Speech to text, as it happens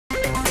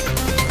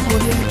All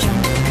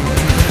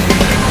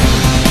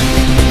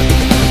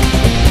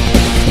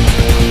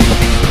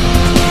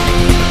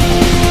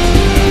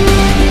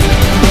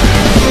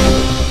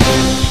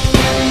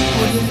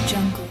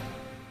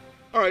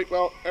right,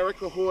 well,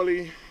 Erica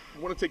Hawley, I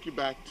want to take you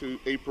back to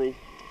April,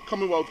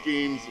 Commonwealth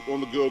Games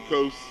on the Gold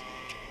Coast,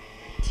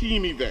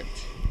 team event.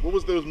 What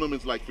was those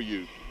moments like for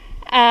you?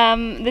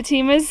 The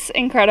team was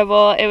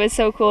incredible. It was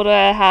so cool to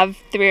have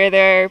 3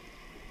 other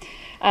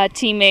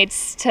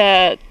teammates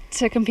to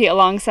compete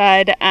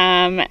alongside,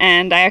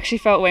 and I actually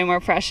felt way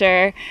more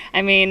pressure.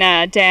 I mean,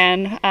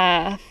 Dan,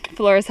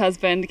 Flora's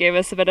husband, gave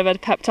us a bit of a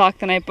pep talk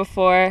the night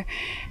before,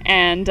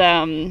 and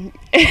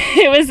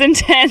it was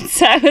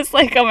intense. I was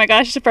like, oh my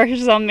gosh, the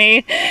pressure's on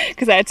me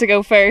because I had to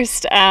go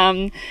first.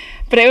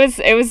 But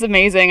it was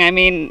amazing. I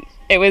mean,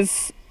 it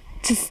was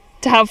just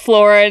to have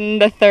Flora in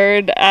the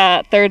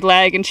third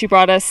leg, and she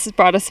brought us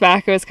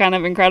back. It was kind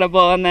of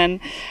incredible. And then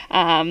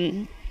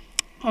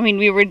I mean,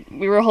 we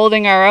were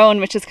holding our own,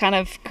 which is kind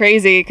of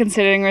crazy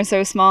considering we're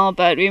so small,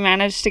 but we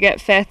managed to get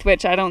 5th,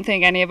 which I don't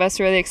think any of us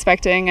were really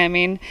expecting. I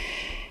mean,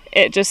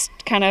 it just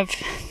kind of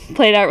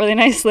played out really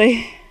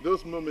nicely.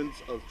 Those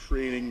moments of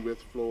training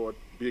with Flora,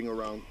 being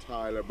around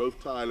Tyler,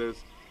 both Tylers,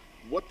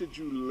 what did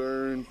you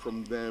learn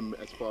from them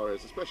as far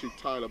as, especially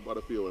Tyler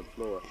Butterfield and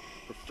Flora,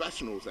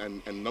 professionals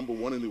and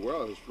 #1 in the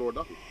world is Flora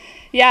Duffy?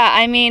 Yeah,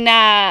 I mean,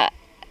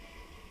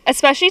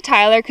 especially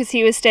Tyler, because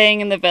he was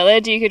staying in the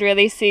village, you could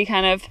really see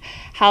kind of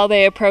how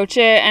they approach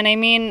it. And I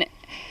mean,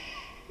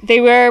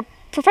 they were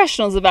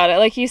professionals about it.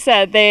 Like you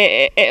said,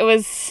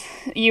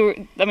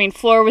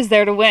 Flora was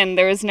there to win.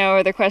 There was no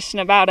other question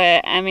about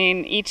it. I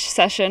mean, each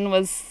session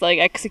was like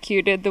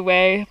executed the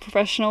way a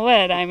professional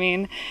would. I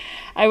mean,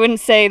 I wouldn't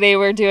say they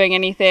were doing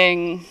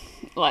anything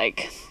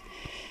like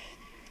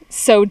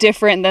so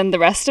different than the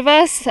rest of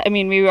us. I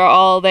mean, we were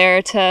all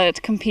there to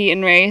compete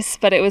and race,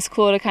 but it was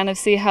cool to kind of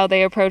see how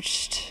they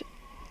approached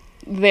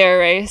their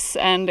race,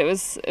 and it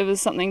was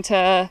something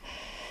to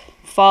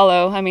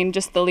follow. I mean,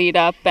 just the lead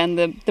up and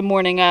the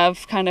morning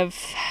of, kind of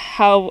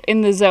how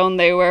in the zone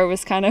they were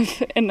was kind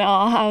of in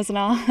awe. I was in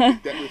awe.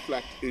 Did that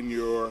reflect in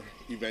your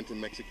event in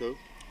Mexico?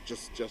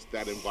 Just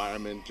that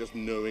environment, just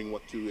knowing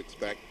what to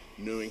expect,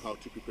 knowing how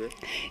to prepare?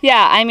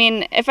 Yeah, I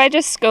mean, if I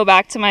just go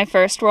back to my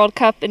first World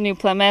Cup in New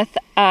Plymouth,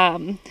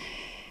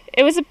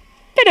 it was a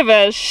bit of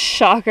a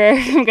shocker,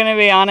 if I'm going to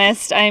be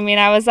honest. I mean,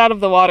 I was out of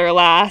the water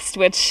last,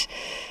 which,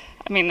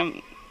 I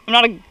mean,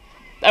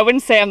 I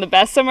wouldn't say I'm the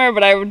best swimmer,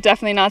 but I would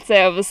definitely not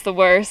say I was the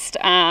worst.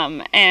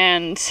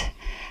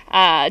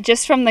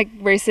 Just from the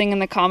racing in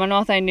the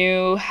Commonwealth, I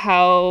knew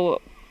how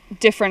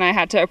different I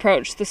had to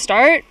approach the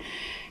start,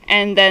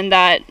 and then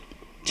that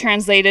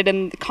translated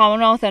in the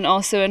Commonwealth and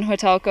also in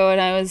Huatulco,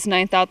 and I was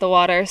 9th out the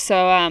water.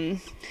 So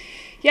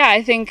yeah,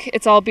 I think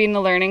it's all been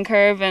a learning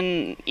curve,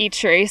 and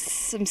each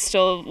race I'm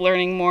still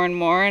learning more and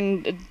more,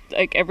 and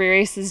like every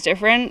race is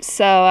different.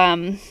 So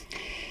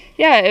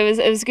yeah,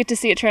 it was good to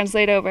see it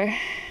translate over.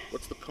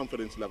 What's the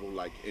confidence level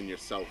like in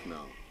yourself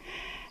now?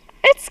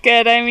 It's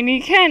good. I mean,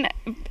 you can't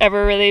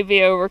ever really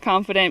be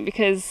overconfident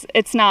because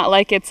it's not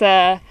like it's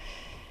a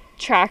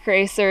track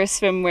race or a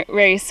swim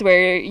race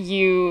where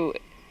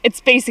it's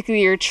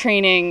basically your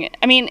training.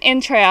 I mean,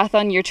 in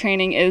triathlon, your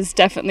training is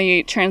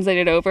definitely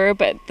translated over,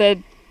 but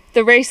the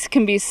race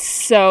can be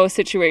so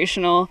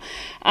situational.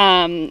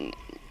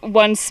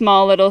 One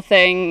small little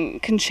thing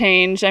can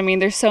change. I mean,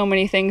 there's so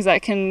many things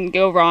that can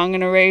go wrong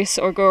in a race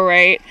or go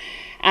right.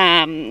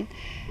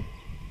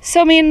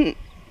 So, I mean,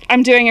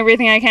 I'm doing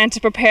everything I can to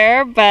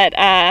prepare, but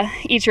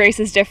each race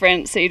is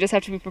different, so you just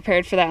have to be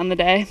prepared for that on the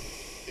day.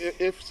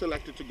 If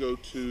selected to go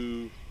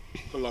to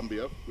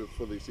Colombia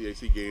for the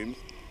CAC Games,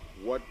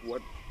 what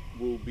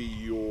will be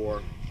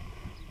your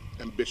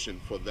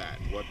ambition for that?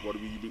 What will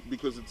you do?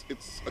 Because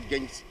it's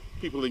against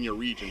people in your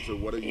region, so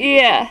what are you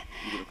going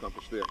to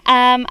accomplish there?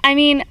 I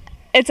mean,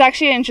 it's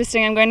actually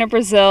interesting. I'm going to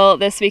Brazil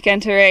this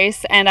weekend to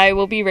race, and I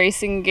will be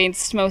racing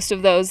against most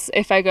of those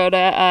if I go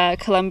to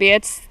Colombia.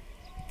 It's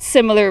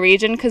similar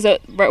region because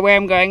where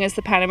I'm going is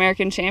the Pan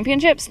American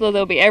Championships, so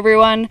there'll be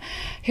everyone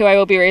who I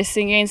will be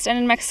racing against. And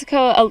in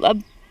Mexico, a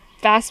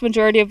vast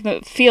majority of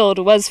the field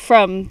was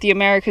from the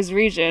Americas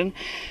region,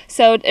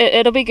 so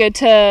it'll be good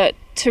to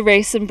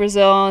race in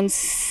Brazil and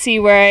see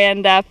where I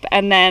end up,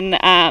 and then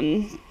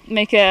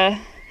make a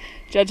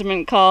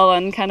judgment call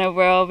on kind of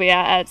where I'll be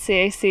at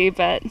CAC.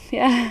 But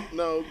yeah.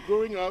 Now,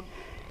 growing up,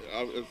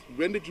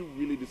 when did you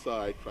really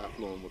decide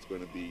triathlon was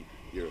going to be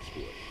your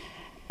sport?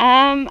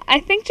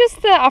 I think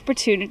just the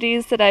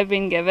opportunities that I've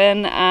been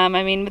given. I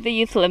mean, with the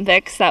Youth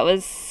Olympics, that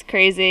was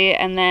crazy.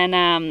 And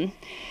then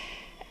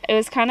it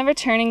was kind of a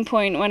turning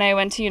point when I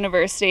went to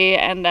university,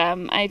 and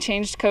I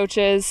changed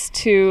coaches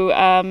to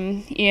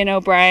Ian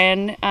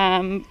O'Brien,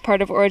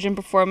 part of Origin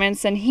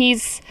Performance, and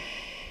he's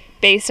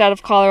based out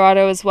of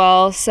Colorado as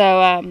well.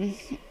 So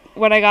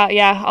when I got,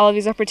 all of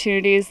these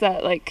opportunities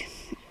that like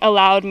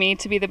allowed me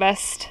to be the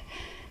best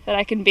that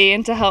I can be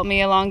and to help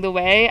me along the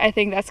way, I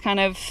think that's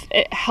kind of,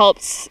 it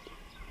helped.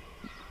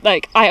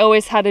 Like, I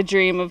always had a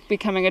dream of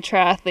becoming a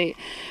triathlete,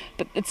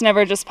 but it's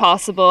never just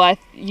possible.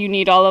 You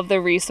need all of the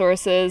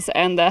resources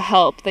and the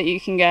help that you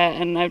can get,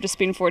 and I've just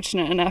been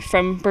fortunate enough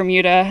from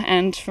Bermuda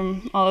and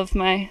from all of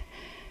my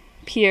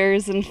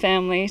peers and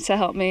family to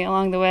help me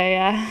along the way.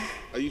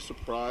 Are you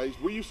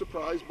surprised? Were you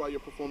surprised by your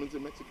performance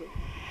in Mexico?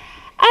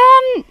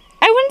 I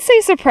wouldn't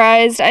say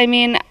surprised. I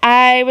mean,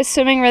 I was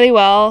swimming really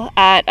well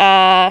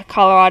at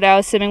Colorado. I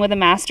was swimming with a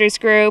master's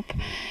group,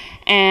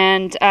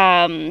 and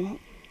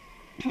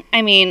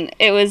I mean,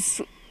 it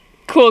was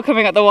cool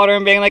coming out the water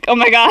and being like, oh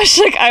my gosh,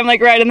 like I'm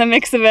like right in the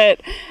mix of it.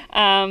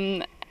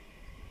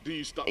 Do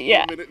you stop for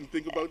a minute and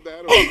think about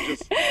that, or you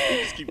just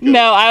keep going?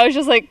 No, I was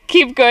just like,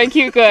 keep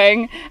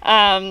going.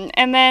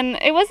 And then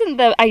it wasn't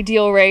the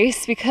ideal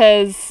race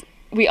because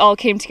we all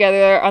came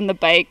together on the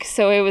bike,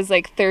 so it was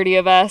like 30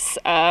 of us,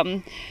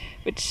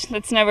 which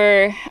that's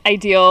never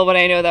ideal when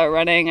I know that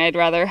running. I'd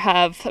rather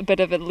have a bit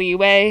of a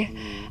leeway.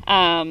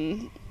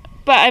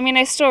 But I mean,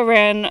 I still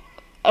ran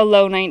a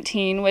low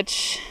 19,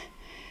 which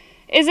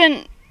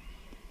isn't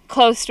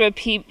close to a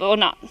PB. Well,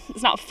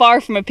 it's not far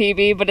from a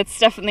PB, but it's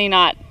definitely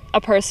not a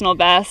personal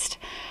best.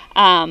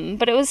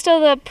 But it was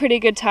still a pretty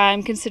good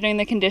time considering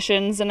the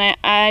conditions, and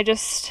I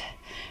just,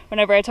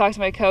 whenever I talk to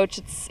my coach,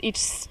 it's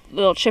each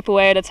little chip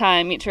away at a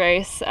time, each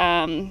race.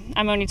 I'm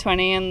only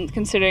 20, and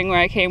considering where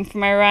I came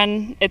from my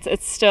run,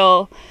 it's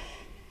still,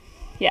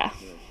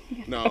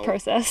 now, a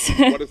process.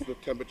 What is the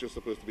temperature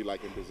supposed to be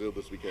like in Brazil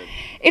this weekend?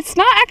 It's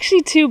not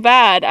actually too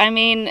bad. I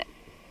mean,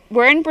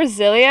 we're in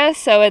Brasilia,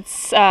 so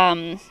it's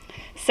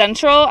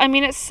central. I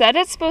mean, it said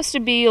it's supposed to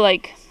be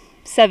like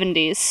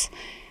 70s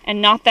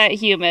and not that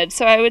humid,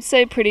 so I would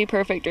say pretty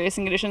perfect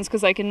racing conditions,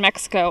 because like in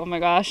Mexico, oh my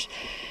gosh,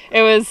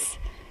 it was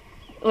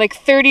like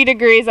 30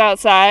 degrees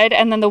outside,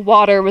 and then the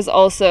water was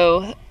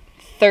also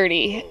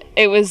 30.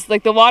 It was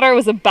like the water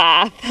was a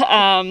bath.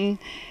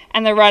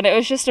 And the run, it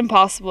was just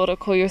impossible to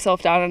cool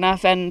yourself down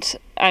enough. And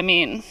I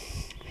mean,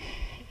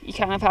 you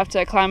kind of have to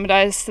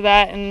acclimatize to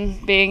that.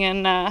 And being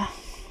in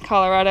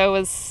Colorado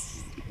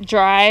was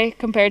dry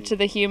compared to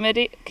the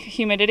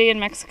humidity in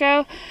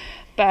Mexico.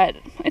 But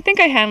I think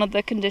I handled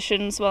the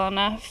conditions well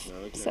enough.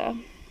 Okay. So.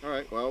 All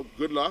right. Well,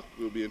 good luck.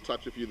 We'll be in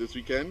touch with you this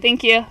weekend.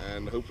 Thank you.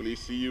 And hopefully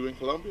see you in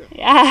Colombia.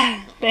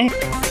 Yeah. Thanks.